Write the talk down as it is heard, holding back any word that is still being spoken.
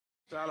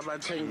It's all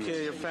about taking care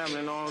of your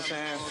family, you know what I'm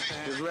saying?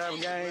 This rap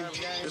game,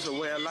 it's a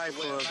way of life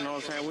for us, you know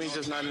what I'm saying? We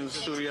just not in the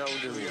studio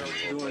just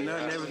doing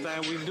nothing.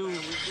 Everything we do,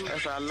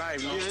 that's our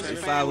life, you know what I'm saying?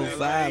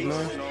 505,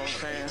 man. You know what I'm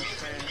saying?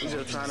 We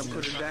just trying to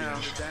put it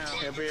down,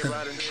 help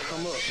everybody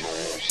come up. You know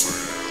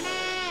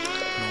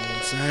what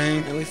I'm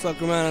saying? And we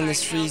fuck around on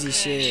this freezy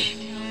shit.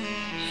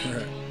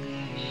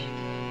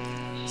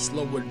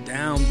 Slow it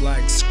down,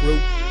 Black Screw.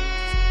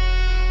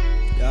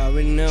 Y'all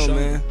already know,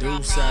 man.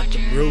 Deuce out the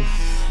roof.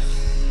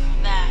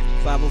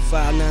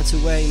 505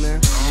 928,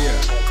 man. Yeah.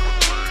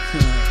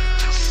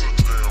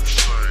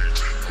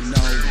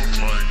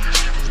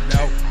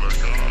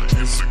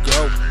 Let's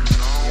go.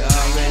 Y'all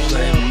already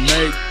know.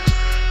 Make.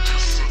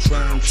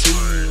 Trying to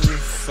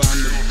find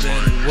a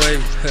better way.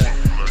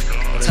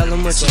 Tell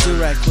them what you do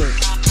right quick.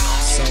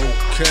 It's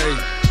okay.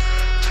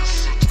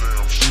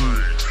 Man.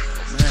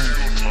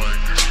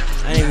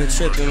 I ain't even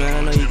tripping, man. I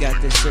know you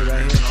got this shit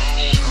right here.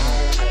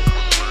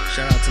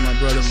 Shout out to my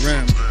brother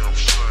Reme.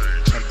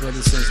 My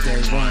brother since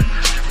day one.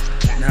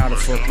 Now the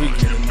fuck we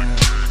get it, man.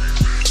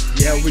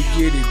 Yeah, we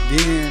get it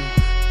then,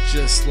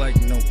 just like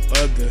no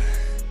other.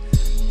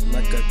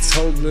 Like I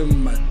told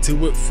him, I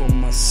do it for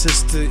my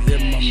sister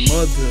and my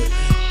mother.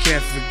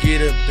 Can't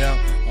forget about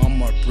all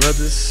my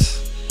brothers.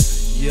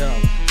 Yo.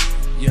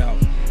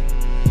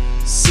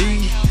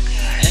 See,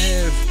 I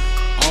have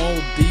all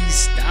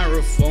these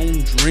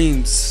styrofoam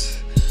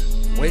dreams.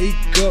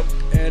 Wake up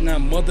and I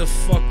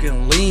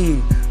motherfucking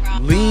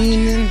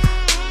leaning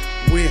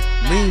with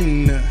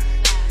lean.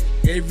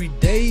 Every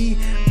day,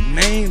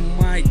 man,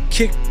 might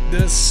kick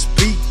the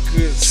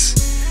speakers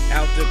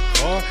out the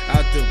car,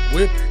 out the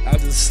whip, out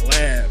the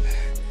slab.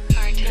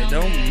 They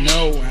don't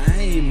know I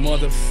ain't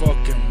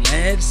motherfucking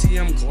mad. See,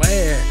 I'm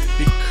glad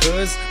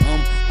because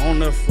I'm on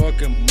the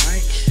fucking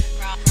mic.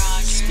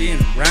 Spin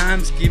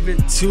rhymes, give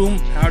it to them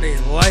how they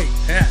like.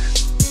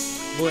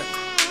 But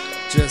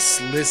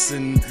just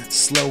listen,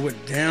 slow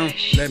it down.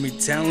 Let me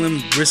tell them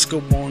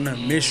Riskee on a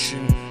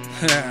mission.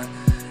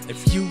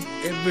 If you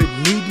ever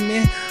need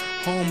me,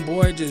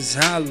 homeboy, just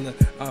holler.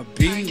 I'll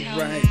be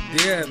right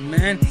there,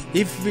 man.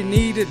 If you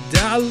need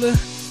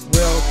 $1,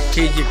 well,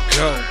 here you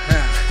go.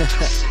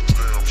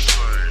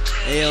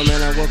 Hey, yo,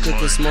 man, I woke up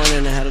this morning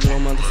and I had a little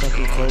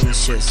motherfucking cold and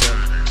shit, so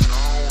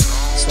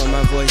that's why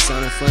my voice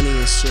sounded funny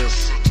and shit.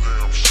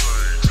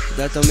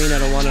 That don't mean I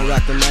don't want to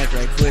rock the mic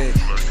right quick.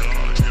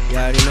 You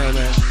already know,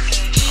 man.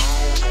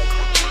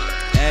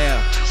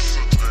 Hey,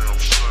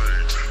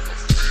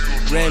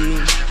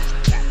 Reme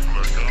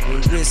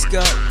and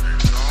Riskee.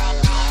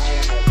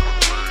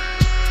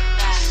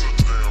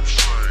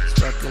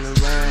 Fucking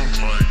around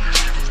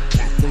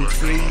with them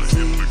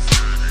freezies.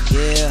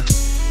 Yeah,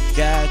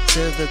 got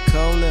to the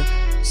corner,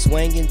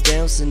 swinging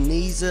down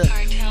Sneezer.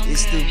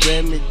 It's the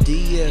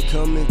remedy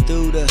coming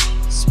through the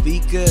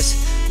speakers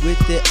with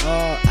the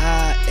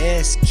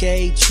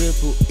Riskee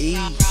triple E,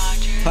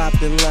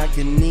 popping like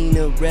a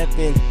Nina,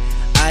 repping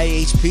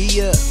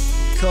IHP.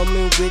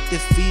 Coming with the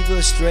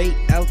fever straight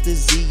out the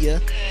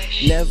Zia.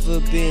 Never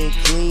been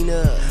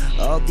cleaner.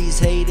 All these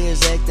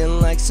haters acting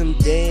like some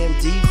damn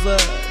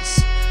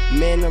divas.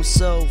 Man, I'm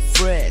so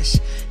fresh,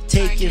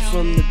 take it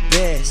from the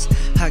best.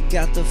 I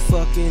got the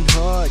fucking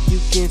heart, you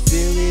can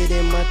feel it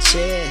in my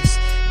chest.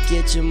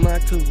 Get your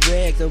mind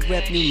correct, I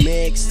rep new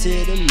max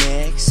to the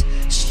max.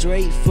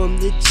 Straight from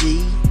the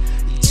G,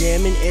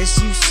 jamming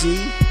SUC.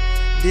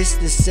 This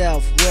the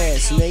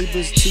Southwest,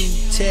 neighbors to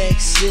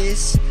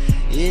Texas.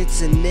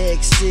 It's a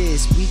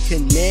nexus, we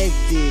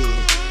connected.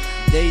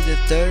 They the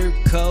third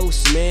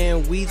coast,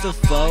 man, we the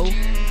foe.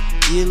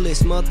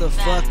 Illest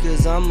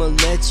motherfuckers, I'ma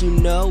let you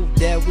know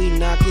that we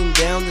knocking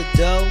down the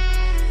door.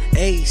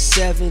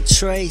 8-7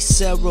 Tres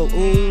Cero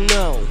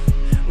Uno,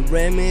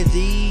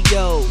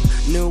 Remedio,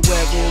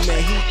 Nuevo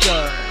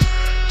Mexico.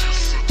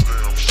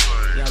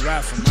 Yeah,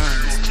 ride for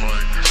mine.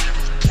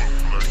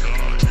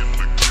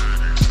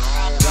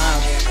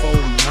 Ride for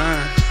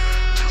mine.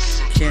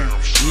 Can't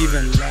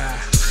even lie.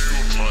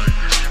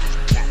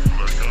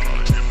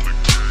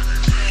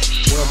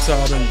 What up to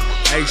all them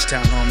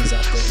H-Town homies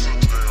out there, man?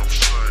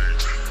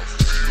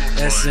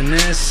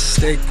 SNS,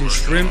 steak and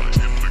shrimp,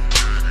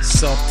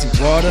 salty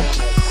water.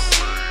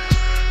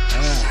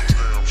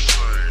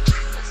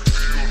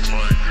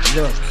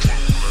 Look,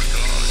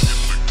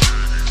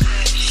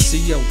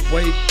 see, I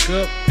wake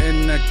up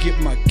and I get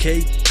my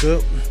cake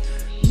up.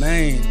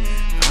 Man,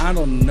 I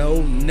don't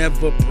know,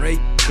 never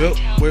break up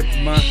with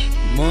my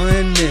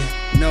money.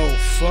 No,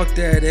 fuck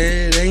that,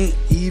 it ain't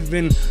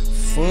even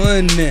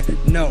funny.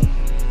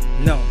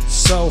 No,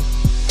 so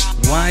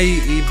why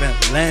you even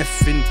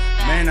laughing?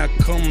 Man, I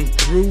come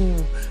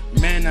through,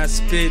 man, I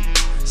spit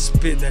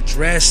that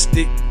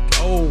drastic.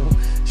 Oh,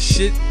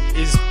 shit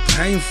is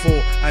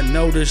painful, I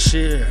know this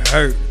shit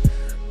hurt,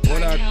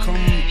 but I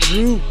come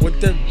through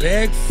with a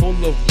bag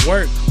full of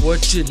work.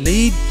 What you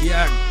need,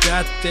 yeah, I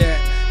got that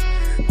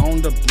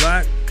on the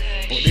block,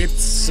 but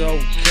it's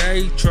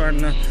okay,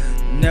 trying to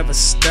never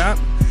stop.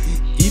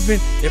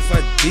 Even if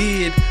I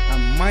did, I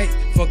might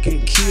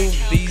fucking kill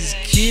these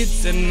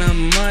kids, and I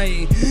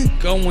might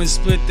go and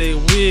split their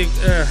wig.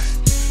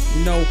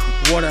 know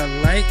what I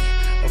like?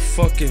 A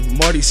fucking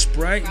muddy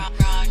Sprite,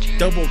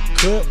 double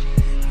cup,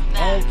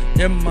 all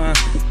in my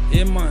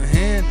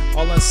hand.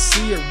 All I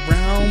see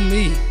around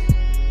me,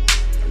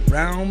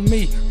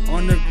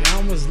 on the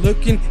ground was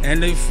looking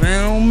and they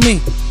found me.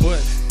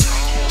 But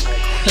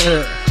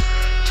yeah,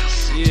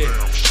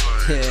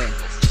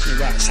 you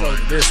gotta slow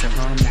to this one,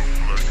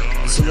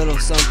 homie. It's a little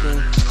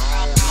something.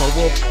 But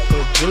we'll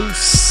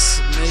produce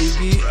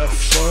maybe a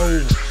flow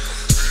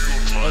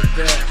of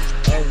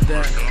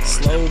that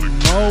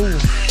slow-mo.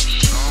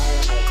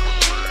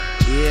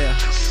 Yeah,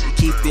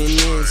 keeping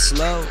it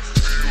slow,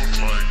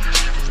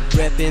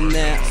 repping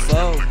that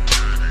flow.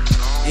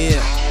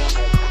 Yeah.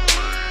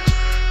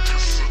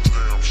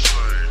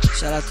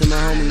 Shout out to my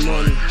homie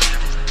Money.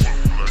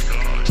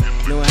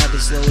 Know I had to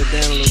slow it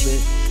down a little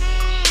bit.